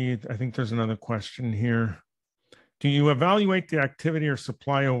see. I think there's another question here. Do you evaluate the activity or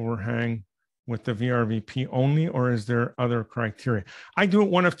supply overhang with the VRVP only, or is there other criteria? I do it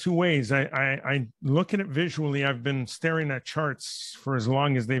one of two ways. I look at it visually. I've been staring at charts for as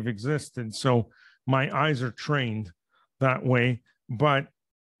long as they've existed, so my eyes are trained that way. But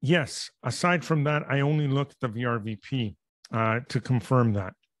yes, aside from that, I only look at the VRVP to confirm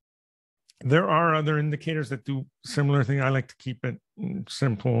that. There are other indicators that do similar thing. I like to keep it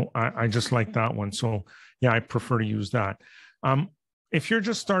simple. I just like that one. So yeah, I prefer to use that. If you're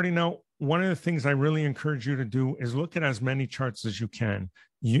just starting out, one of the things I really encourage you to do is look at as many charts as you can.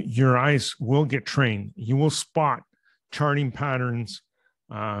 Your eyes will get trained. You will spot charting patterns,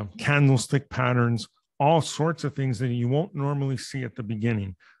 candlestick patterns, all sorts of things that you won't normally see at the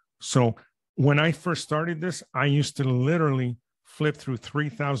beginning. So when I first started this, I used to literally flip through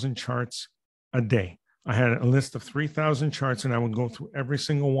 3,000 charts a day. I had a list of 3,000 charts, and I would go through every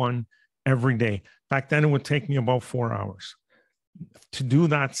single one every day. Back then, it would take me about 4 hours. To do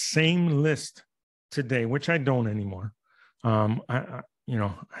that same list today, which I don't anymore, I've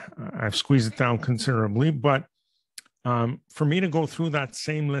squeezed it down considerably, but for me to go through that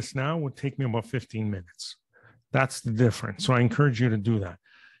same list now would take me about 15 minutes. That's the difference. So I encourage you to do that.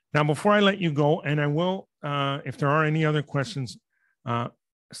 Now, before I let you go, and I will, if there are any other questions,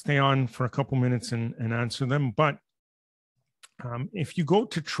 stay on for a couple minutes and answer them. But if you go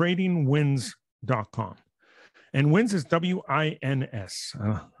to tradingwins.com, and wins is WINS.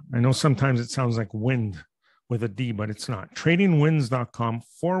 I know sometimes it sounds like wind with a D, but it's not.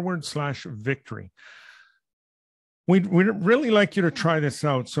 Tradingwins.com/victory. We'd really like you to try this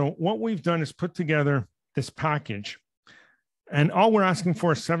out. So what we've done is put together this package, and all we're asking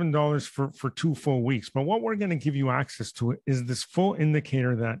for is $7 for 2 full weeks. But what we're going to give you access to is this full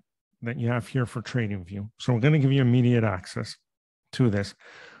indicator that you have here for TradingView. So we're going to give you immediate access to this.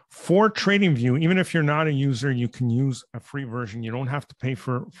 For TradingView, even if you're not a user, you can use a free version. You don't have to pay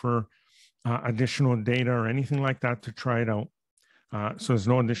for additional data or anything like that to try it out. So there's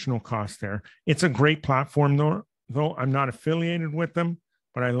no additional cost there. It's a great platform, though I'm not affiliated with them,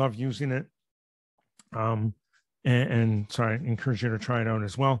 but I love using it. And so I encourage you to try it out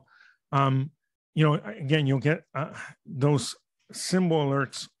as well. Again, you'll get those symbol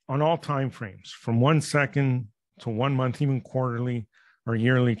alerts on all time frames from 1 second to 1 month, even quarterly or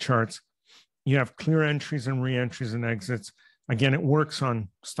yearly charts. You have clear entries and re-entries and exits. Again, it works on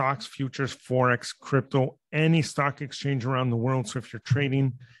stocks, futures, forex, crypto, any stock exchange around the world. So if you're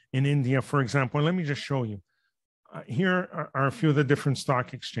trading in India, for example, let me just show you. Here are a few of the different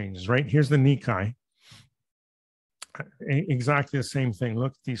stock exchanges, right? Here's the Nikkei. Exactly the same thing.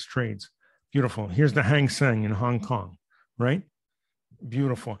 Look at these trades. Beautiful. Here's the Hang Seng in Hong Kong, right?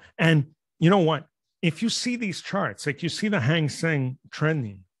 Beautiful. And you know what? If you see these charts, like you see the Hang Seng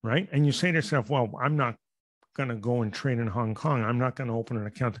trending, right? And you say to yourself, well, I'm not going to go and trade in Hong Kong. I'm not going to open an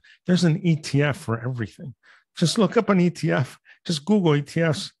account. There's an ETF for everything. Just look up an ETF. Just Google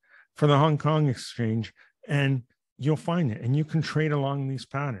ETFs for the Hong Kong exchange, and you'll find it. And you can trade along these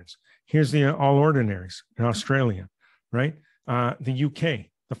patterns. Here's the All Ordinaries in Australia, right? The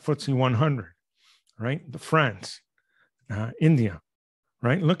UK, the FTSE 100, right? The France, India,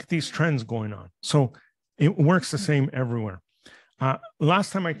 right? Look at these trends going on. So it works the same everywhere.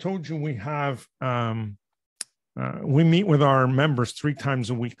 Last time I told you we have, we meet with our members 3 times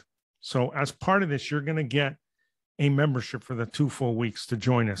a week. So as part of this, you're going to get a membership for the 2 full weeks to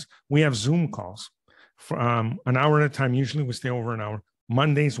join us. We have Zoom calls for an hour at a time. Usually we stay over an hour,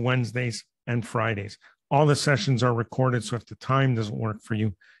 Mondays, Wednesdays, and Fridays. All the sessions are recorded. So if the time doesn't work for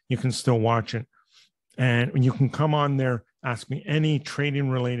you, you can still watch it. And you can come on there, ask me any trading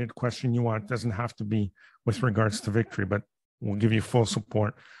related question you want. It doesn't have to be with regards to Victory, but we'll give you full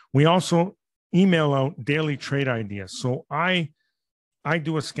support. We also email out daily trade ideas. So I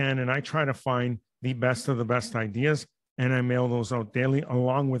do a scan and I try to find the best of the best ideas, and I mail those out daily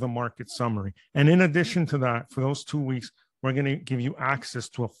along with a market summary. And in addition to that, for those 2 weeks, we're going to give you access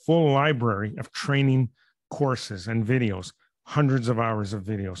to a full library of training courses and videos, hundreds of hours of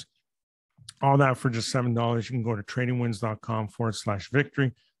videos. All that for just $7. You can go to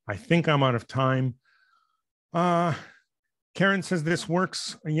tradingwins.com/victory. I think I'm out of time. Karen says this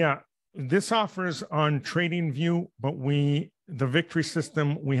works. Yeah, this offers on TradingView, but the Victory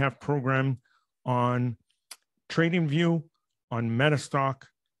system we have programmed on TradingView, on Metastock,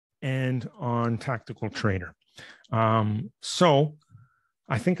 and on Tactical Trader. So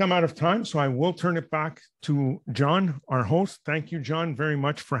I think I'm out of time, so I will turn it back to John, our host. Thank you, John, very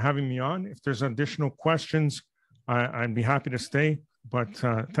much for having me on. If there's additional questions, I'd be happy to stay, but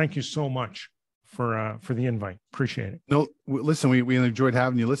thank you so much for the invite. Appreciate it. No, listen, we enjoyed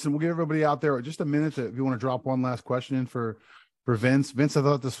having you. Listen, we'll give everybody out there just a minute if you want to drop one last question in for Vince. Vince, I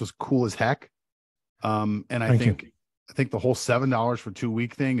thought this was cool as heck. And I think the whole $7 for 2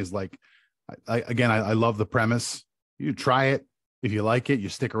 week thing is like, I love the premise. You try it. If you like it, you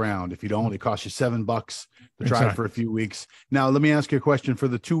stick around. If you don't, it costs you $7 to try it for a few weeks. Now, let me ask you a question. For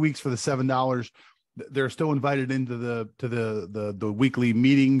the 2 weeks for the $7, they're still invited into the weekly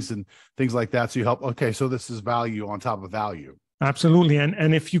meetings and things like that. So you help. Okay, so this is value on top of value. Absolutely.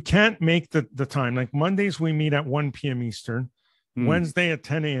 And if you can't make the time, like Mondays, we meet at 1 p.m. Eastern. Wednesday at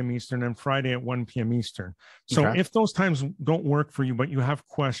 10 a.m. Eastern, and Friday at 1 p.m. Eastern. So if those times don't work for you, but you have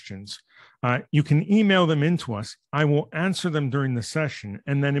questions, you can email them into us. I will answer them during the session.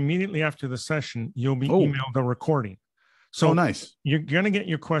 And then immediately after the session, you'll be emailed a recording. So nice. You're going to get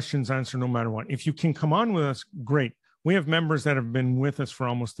your questions answered no matter what. If you can come on with us, great. we have members that have been with us for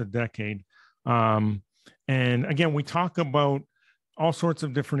almost a decade. And again, we talk about all sorts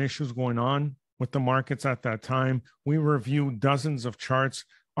of different issues going on with the markets at that time. We review dozens of charts.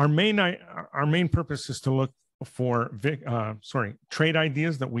 Our main purpose is to look for trade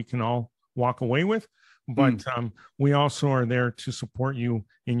ideas that we can all walk away with. But we also are there to support you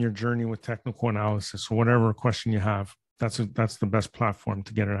in your journey with technical analysis. So whatever question you have, that's the best platform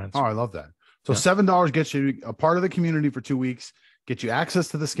to get an answer. Oh, I love that. So $7 gets you a part of the community for 2 weeks, get you access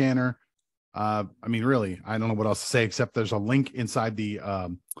to the scanner. I mean, really, I don't know what else to say, except there's a link inside the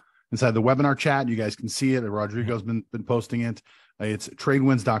webinar chat. You guys can see it. Rodrigo's been posting it. It's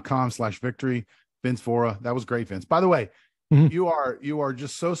tradewinds.com/victory. Vince Vora. That was great, Vince. By the way, you are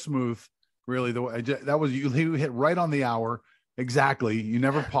just so smooth. Really, that was you hit right on the hour. Exactly. You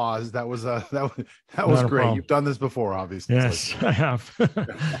never paused. That was great. Problem. You've done this before, obviously. Yes, I have.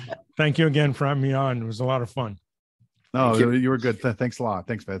 Thank you again for having me on. It was a lot of fun. No, you were good. Thanks a lot.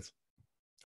 Thanks, Vince.